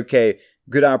would say, okay,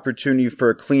 good opportunity for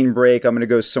a clean break. I'm going to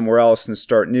go somewhere else and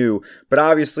start new. But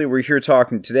obviously, we're here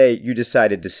talking today. You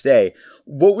decided to stay.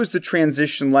 What was the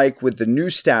transition like with the new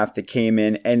staff that came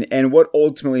in, and what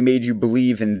ultimately made you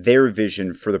believe in their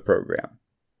vision for the program?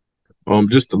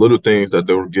 Just the little things that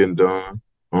they were getting done.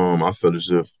 I felt as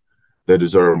if they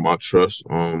deserved my trust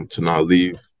to not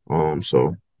leave.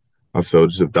 So I felt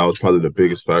as if that was probably the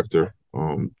biggest factor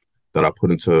that I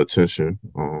put into attention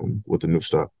with the new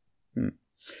staff.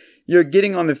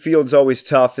 Getting on the field is always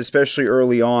tough, especially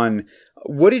early on.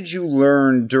 What did you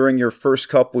learn during your first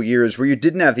couple years where you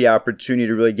didn't have the opportunity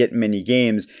to really get many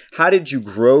games? How did you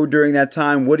grow during that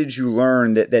time? What did you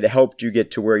learn that helped you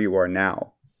get to where you are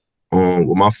now?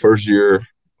 Well, my first year,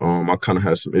 I kind of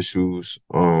had some issues,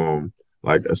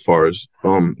 like as far as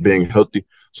being healthy.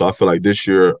 So I feel like this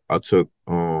year I took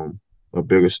a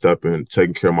bigger step in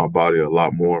taking care of my body a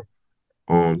lot more.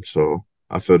 So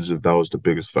I felt as if that was the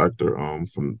biggest factor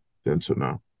from then to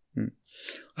now.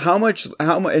 How much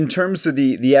in terms of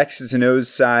the X's and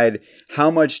O's side, how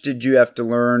much did you have to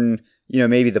learn,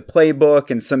 maybe the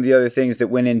playbook and some of the other things that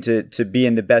went into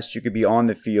being the best you could be on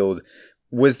the field?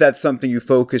 Was that something you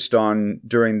focused on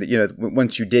during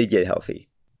once you did get healthy?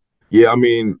 Yeah, I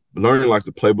mean, learning like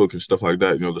the playbook and stuff like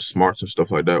that, the smarts and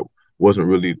stuff like that wasn't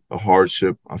really a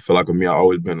hardship. I feel like with me, I've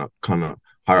always been a kind of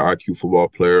higher IQ football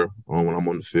player when I'm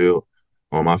on the field.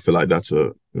 I feel like that's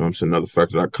another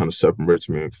factor that kind of separates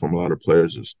me from a lot of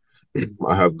players is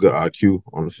I have good IQ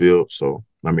on the field. So,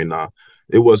 I mean,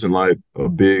 it wasn't like a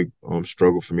big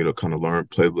struggle for me to kind of learn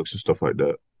playbooks and stuff like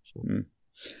that.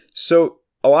 So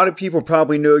a lot of people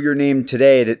probably know your name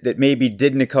today that maybe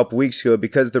didn't a couple weeks ago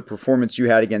because of the performance you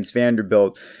had against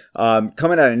Vanderbilt.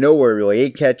 Coming out of nowhere, really,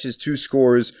 8 catches, 2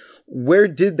 scores. Where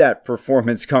did that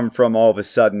performance come from all of a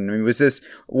sudden? I mean, was this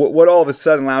what all of a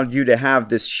sudden allowed you to have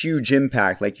this huge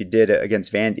impact like you did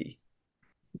against Vandy?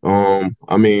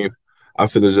 I mean, I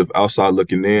feel as if outside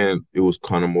looking in, it was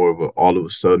kind of more of a all of a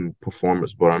sudden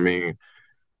performance. But I mean,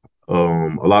 a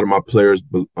lot of my players,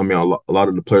 a lot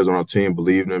of the players on our team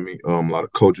believed in me. A lot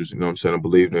of coaches,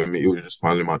 believed in me. It was just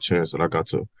finally my chance that I got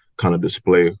to kind of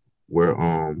display where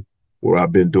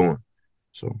I've been doing.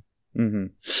 So. Mm-hmm.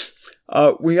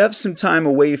 We have some time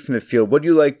away from the field. What do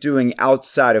you like doing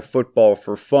outside of football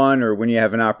for fun or when you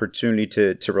have an opportunity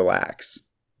to relax?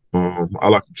 I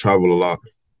like to travel a lot.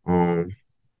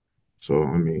 So,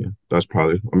 I mean, that's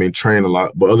probably, train a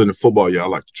lot. But other than football, yeah, I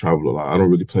like to travel a lot. I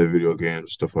don't really play video games and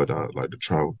stuff like that. I like to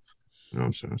travel. You know what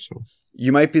I'm saying? So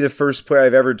you might be the first player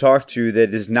I've ever talked to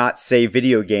that does not say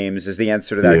video games as the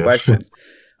answer to that question.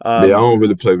 Yeah, I don't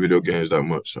really play video games that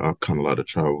much. I kind of like to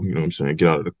travel. You know what I'm saying? Get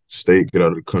out of the state, get out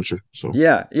of the country. So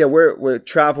yeah. Where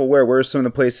travel? Where are some of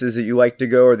the places that you like to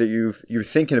go, or that you're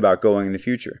thinking about going in the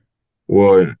future?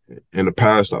 Well, in the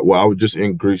past, I was just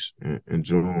in Greece in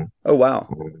June. Oh wow.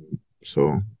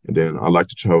 And then I like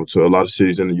to travel to a lot of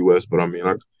cities in the U.S. But I mean,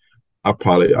 I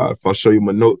probably if I show you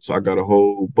my notes, I got a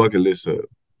whole bucket list of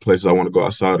places I want to go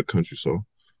outside the country. So,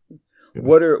 yeah.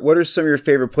 What are some of your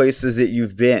favorite places that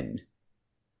you've been?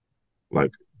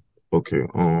 Like, okay,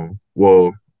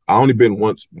 well, I only been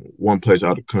one place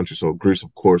out of the country, so Greece,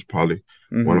 of course, probably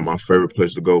one of my favorite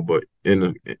places to go. But in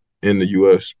the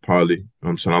U.S., probably, you know what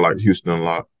I'm saying, I like Houston a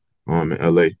lot, in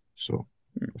L.A. So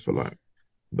I feel like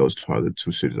those are probably the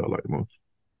two cities I like the most.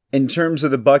 In terms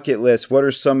of the bucket list, what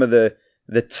are some of the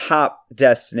top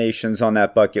destinations on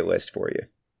that bucket list for you?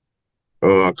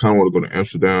 I kind of want to go to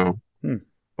Amsterdam,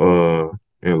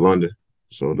 and London.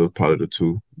 So those are probably the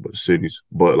two cities.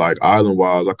 But like island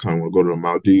wise, I kind of want to go to the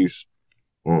Maldives.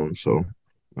 So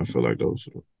I feel like those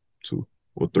are two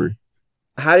or three.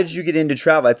 How did you get into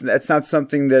travel? That's not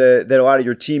something that a lot of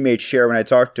your teammates share when I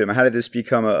talk to them. How did this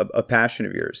become a passion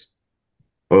of yours?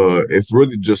 It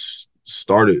really just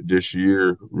started this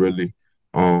year, really.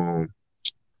 Or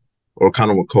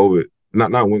kind of when COVID,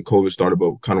 not when COVID started,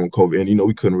 but kind of when COVID, and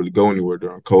we couldn't really go anywhere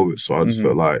during COVID. So I just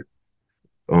felt like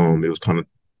it was kind of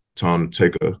time to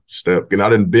take a step. And I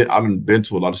didn't been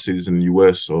to a lot of cities in the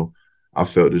U.S., so I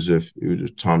felt as if it was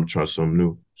just time to try something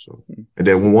new. So, and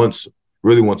then once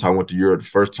I went to Europe the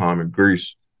first time in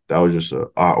Greece, that was just an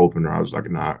eye opener. I was like,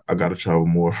 nah, I got to travel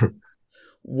more.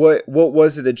 What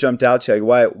was it that jumped out to you?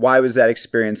 Why was that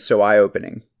experience so eye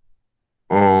opening?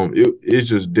 It's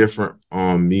just different.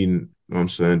 Meeting, you know what I'm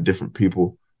saying, different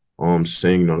people.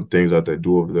 Seeing things that they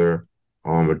do over there.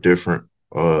 Are different.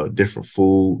 Different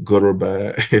food, good or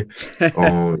bad. You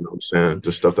know what I'm saying?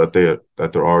 The stuff that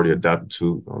they're already adapted to,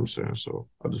 you know what I'm saying? So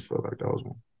I just felt like that was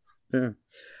one. Yeah.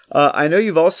 I know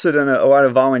you've also done a lot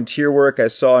of volunteer work. I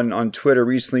saw on Twitter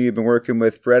recently you've been working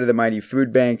with Bread of the Mighty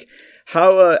Food Bank.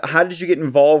 How did you get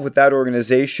involved with that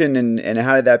organization, and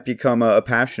how did that become a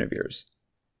passion of yours?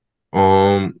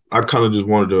 I kind of just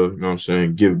wanted to, you know what I'm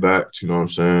saying, give back to, you know what I'm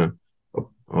saying?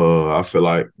 I feel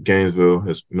like Gainesville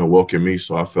has, welcomed me,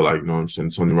 so I feel like, you know what I'm saying,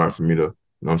 it's only right for me to, you know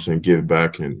what I'm saying, give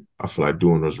back, and I feel like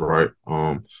doing this right.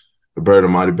 The Bread of the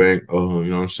Mighty Bank, you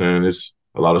know what I'm saying, it's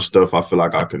a lot of stuff I feel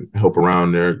like I can help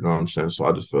around there, you know what I'm saying, so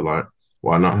I just feel like,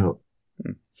 why not help?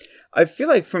 I feel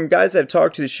like from guys I've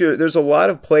talked to this year, there's a lot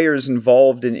of players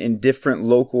involved in different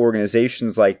local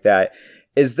organizations like that.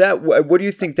 Is that, what do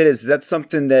you think that is? Is that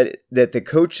something that the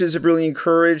coaches have really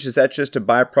encouraged? Is that just a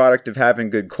byproduct of having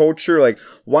good culture? Like,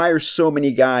 why are so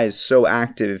many guys so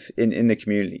active in the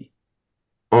community?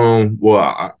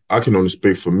 Well, I can only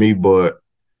speak for me, but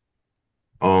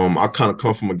I kind of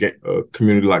come from a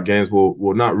community like Gainesville.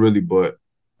 Well, not really, but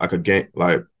like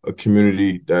a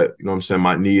community that, you know what I'm saying,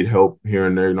 might need help here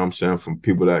and there, you know what I'm saying, from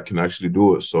people that can actually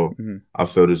do it. So I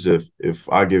felt as if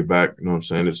I give back, you know what I'm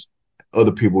saying, it's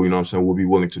other people, you know what I'm saying, will be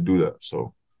willing to do that.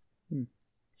 So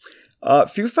a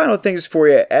few final things for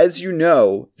you. As you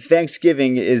know,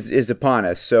 Thanksgiving is upon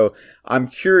us. So I'm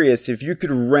curious if you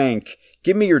could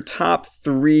give me your top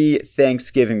 3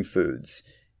 Thanksgiving foods.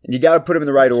 And you got to put them in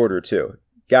the right order too.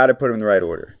 Got to put them in the right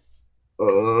order.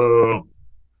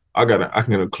 I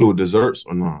can include desserts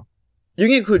or not? You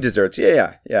can include desserts.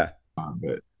 Yeah. I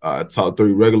bet. Top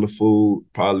 3 regular food,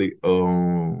 probably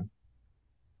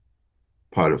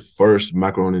the first,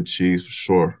 macaroni and cheese for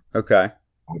sure. Okay.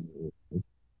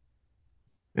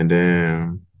 And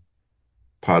then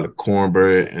probably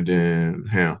cornbread and then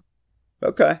ham.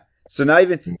 Okay. So not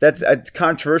even, that's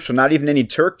controversial. Not even any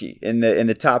turkey in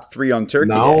the top 3 on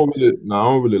turkey. I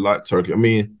don't really like turkey. I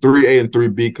mean, 3A and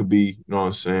 3B could be, you know what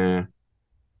I'm saying,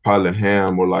 probably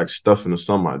ham or like stuffing or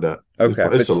something like that. Okay,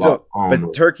 it's a lot.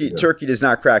 But turkey does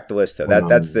not crack the list though.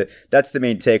 That's the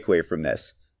main takeaway from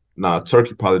this. Nah,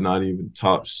 turkey probably not even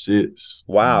top 6.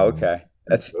 Wow. Okay.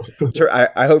 That's.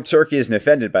 I hope turkey isn't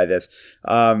offended by this.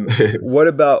 What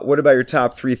about your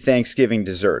top 3 Thanksgiving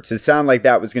desserts? It sounded like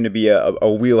that was going to be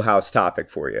a wheelhouse topic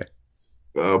for you.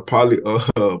 Probably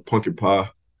pumpkin pie.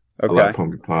 Okay. I like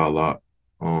pumpkin pie a lot.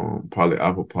 Probably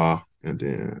apple pie, and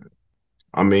then,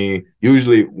 I mean,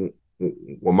 usually with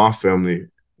my family,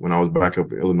 when I was back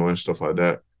up in Illinois and stuff like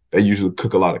that, they usually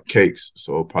cook a lot of cakes.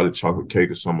 So probably chocolate cake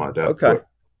or something like that. Okay. But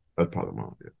that's probably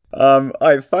mine. Yeah. All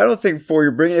right, final thing for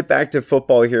you, bringing it back to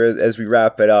football here as we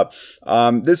wrap it up.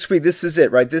 This week, this is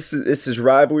it, right? This is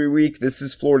rivalry week. This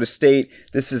is Florida State.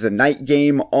 This is a night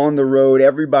game on the road.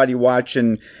 Everybody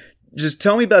watching. just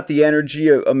tell me about the energy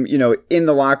in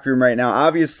the locker room right now.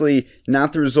 Obviously,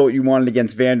 not the result you wanted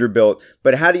against Vanderbilt,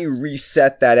 but how do you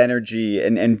reset that energy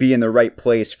and be in the right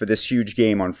place for this huge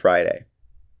game on Friday?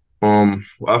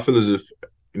 I feel as if,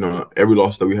 every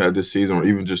loss that we had this season, or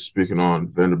even just speaking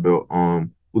on Vanderbilt,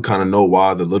 we kind of know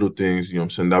why the little things,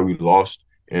 that we lost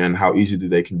and how easily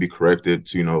they can be corrected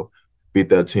to, beat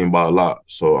that team by a lot.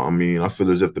 So, I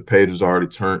feel as if the page is already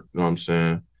turned, and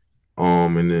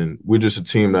then we're just a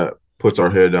team that puts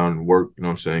our head down and work,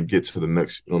 get to the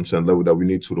next, level that we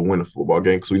need to win a football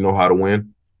game, because we know how to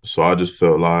win. So I just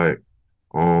felt like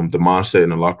the mindset in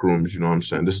the locker room is,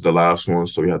 this is the last one,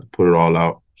 so we have to put it all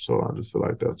out. So I just feel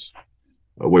like that's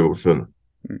the way we're feeling.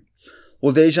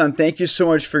 Well, Dejan, thank you so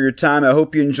much for your time. I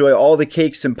hope you enjoy all the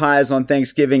cakes and pies on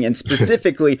Thanksgiving, and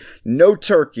specifically no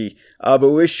turkey. But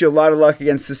we wish you a lot of luck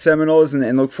against the Seminoles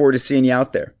and look forward to seeing you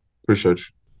out there. Appreciate you.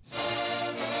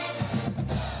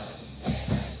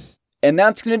 And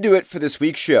that's going to do it for this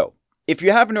week's show. If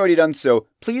you haven't already done so,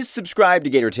 please subscribe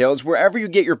to Gator Tales wherever you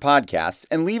get your podcasts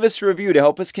and leave us a review to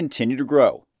help us continue to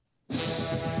grow.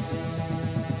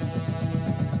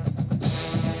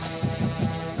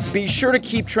 Be sure to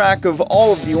keep track of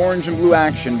all of the orange and blue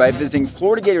action by visiting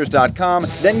FloridaGators.com,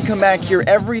 then come back here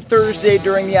every Thursday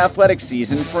during the athletic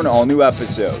season for an all-new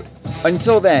episode.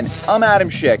 Until then, I'm Adam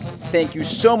Schick. Thank you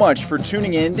so much for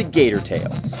tuning in to Gator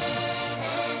Tales.